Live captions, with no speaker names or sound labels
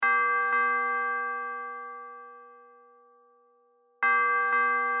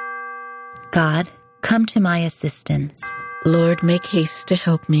God, come to my assistance. Lord, make haste to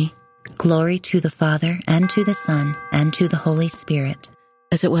help me. Glory to the Father, and to the Son, and to the Holy Spirit.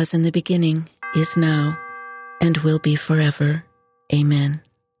 As it was in the beginning, is now, and will be forever. Amen.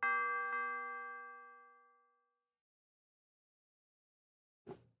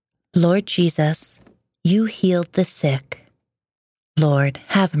 Lord Jesus, you healed the sick. Lord,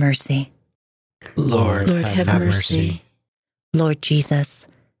 have mercy. Lord, have mercy. Lord Jesus,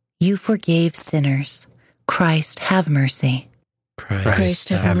 you forgave sinners. Christ, have mercy. Christ,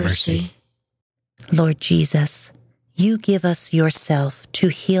 have mercy. Lord Jesus, you give us yourself to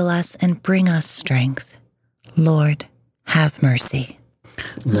heal us and bring us strength. Lord, have mercy.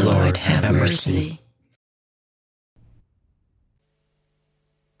 Lord, have mercy.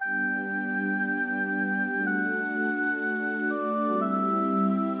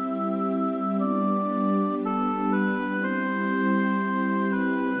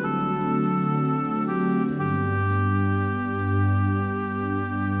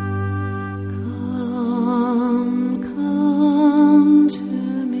 Come to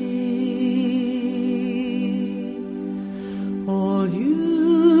me, all you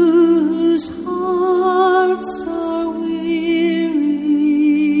whose hearts are weary.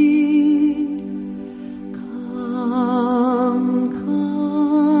 Come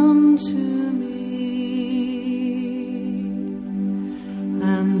to me,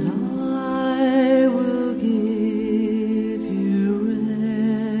 and I will give you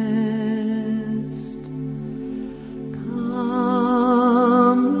rest.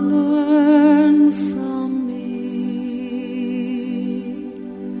 Come, learn from me,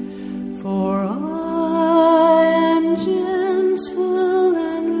 for I am gentle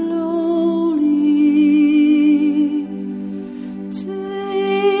and lowly.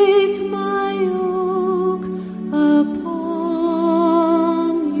 Take my yoke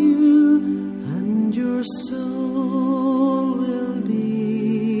upon you, and your soul will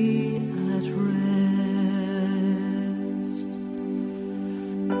be at rest.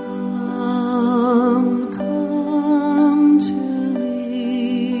 Come to me,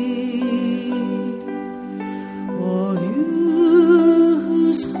 all you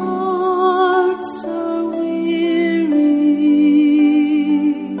whose hearts are weary.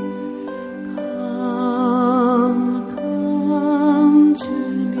 Come to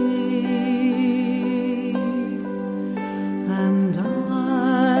me, and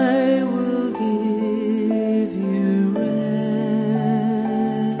I will give you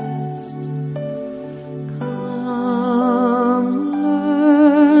rest. Come,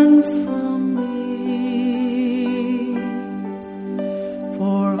 learn from me,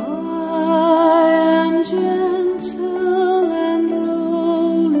 for I am gentle and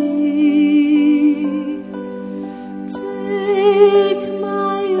lowly. Take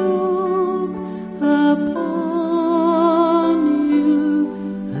my yoke upon you,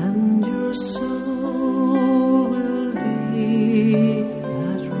 and your soul will be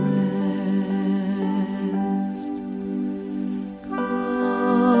at rest.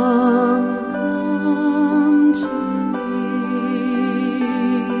 Come to me,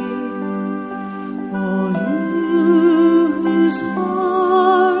 all you whose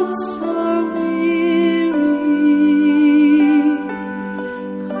hearts are weary.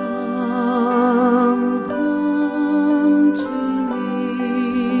 Come to me,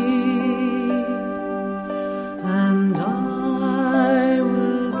 and I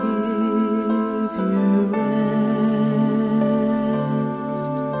will give you rest.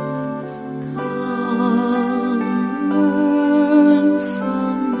 Come, learn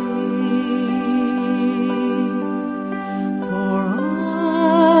from me, for I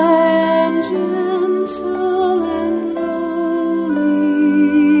am gentle and lowly.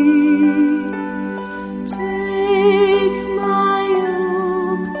 Take my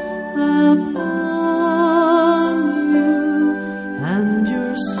yoke upon you, and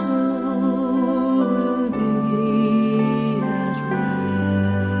your soul will be at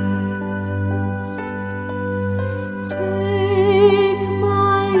rest. Take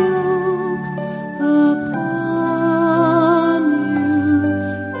my yoke upon you,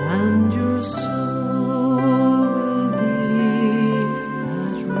 and your soul will be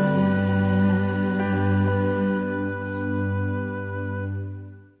at rest.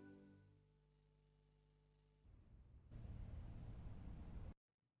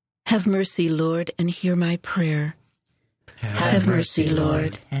 Have mercy, Lord, and hear my prayer. Have mercy,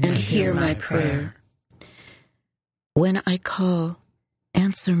 Lord, and hear my prayer. When I call,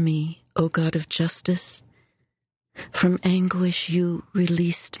 answer me, O God of justice. From anguish you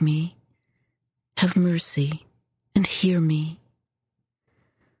released me. Have mercy and hear me.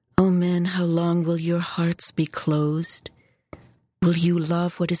 O men, how long will your hearts be closed? Will you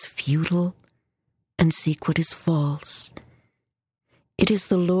love what is futile and seek what is false? It is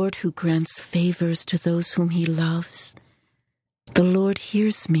the Lord who grants favors to those whom he loves. The Lord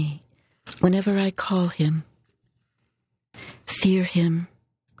hears me whenever I call him. Fear him,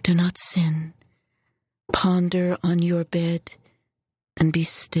 do not sin. Ponder on your bed and be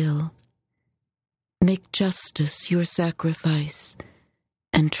still. Make justice your sacrifice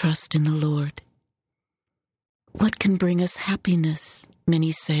and trust in the Lord. What can bring us happiness,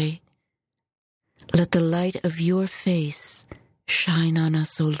 many say. Let the light of your face shine on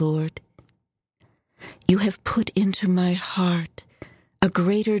us, O Lord. You have put into my heart a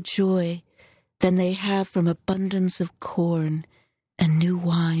greater joy than they have from abundance of corn and new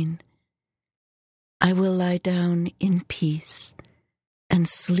wine. I will lie down in peace, and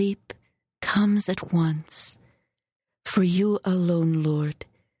sleep comes at once. For you alone, Lord,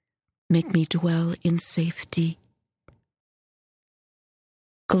 make me dwell in safety.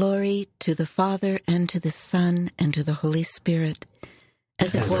 Glory to the Father, and to the Son, and to the Holy Spirit,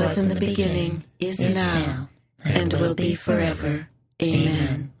 as it was in the beginning, is now, and will be forever.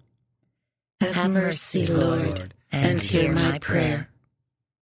 Amen. Have mercy, Lord, and hear my prayer.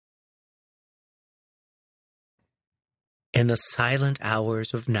 In the silent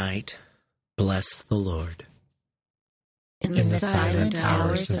hours of night, bless the Lord. In the silent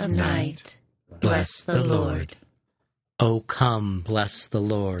hours of night, bless the Lord. O come, bless the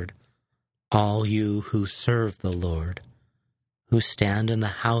Lord, all you who serve the Lord, who stand in the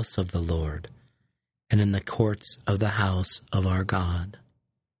house of the Lord, and in the courts of the house of our God.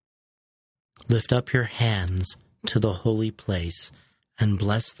 Lift up your hands to the holy place, and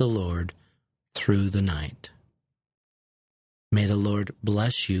bless the Lord through the night. May the Lord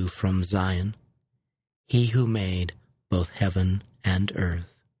bless you from Zion, he who made both heaven and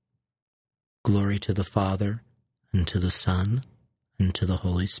earth. Glory to the Father, and to the Son, and to the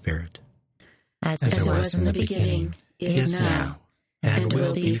Holy Spirit. As it was in the beginning, is now, and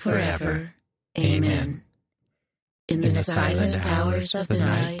will be forever. Amen. In the silent hours of the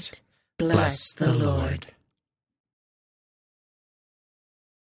night, bless the Lord.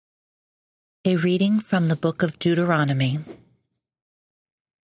 A reading from the book of Deuteronomy.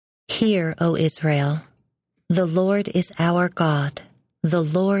 Hear, O Israel, the Lord is our God, the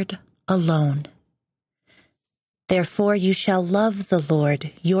Lord alone. Therefore you shall love the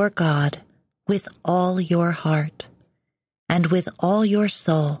Lord your God with all your heart, and with all your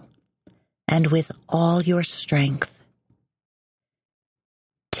soul, and with all your strength.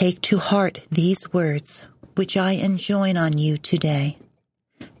 Take to heart these words which I enjoin on you today.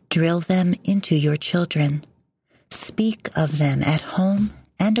 Drill them into your children. Speak of them at home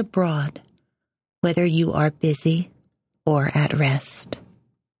and abroad, whether you are busy or at rest.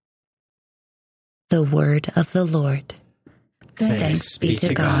 The word of the Lord. Thanks be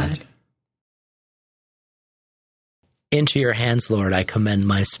to God. Into your hands, Lord, I commend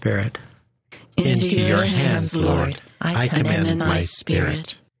my spirit. Into your hands, Lord, I commend my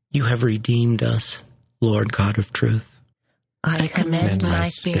spirit. You have redeemed us, Lord God of truth. I commend my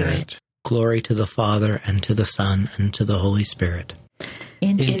spirit. Glory to the Father, and to the Son, and to the Holy Spirit.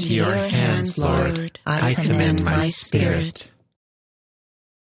 Into your hands, Lord, I commend my spirit.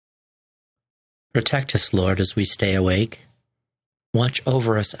 Protect us, Lord, as we stay awake. Watch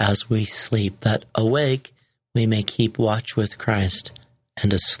over us as we sleep, that awake we may keep watch with Christ,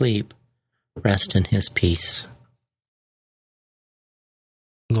 and asleep rest in his peace.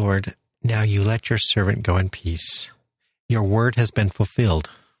 Lord, now you let your servant go in peace. Your word has been fulfilled.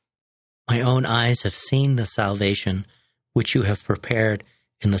 My own eyes have seen the salvation which you have prepared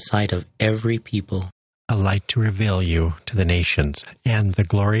in the sight of every people, a light to reveal you to the nations, and the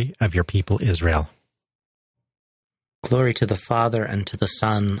glory of your people Israel. Glory to the Father, and to the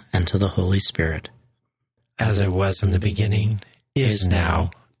Son, and to the Holy Spirit. As it was in the beginning, is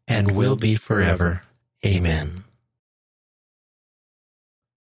now, and will be forever. Amen.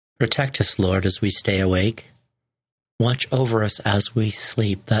 Protect us, Lord, as we stay awake. Watch over us as we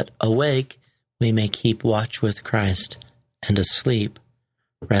sleep, that awake we may keep watch with Christ, and asleep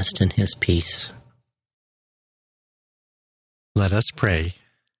rest in his peace. Let us pray.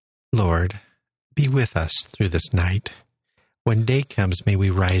 Lord, be with us through this night. When day comes, may we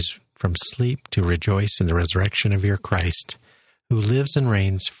rise from sleep to rejoice in the resurrection of your Christ, who lives and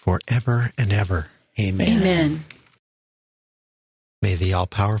reigns forever and ever. Amen. Amen. May the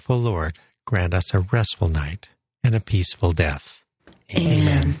all-powerful Lord grant us a restful night and a peaceful death.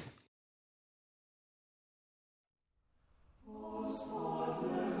 Amen.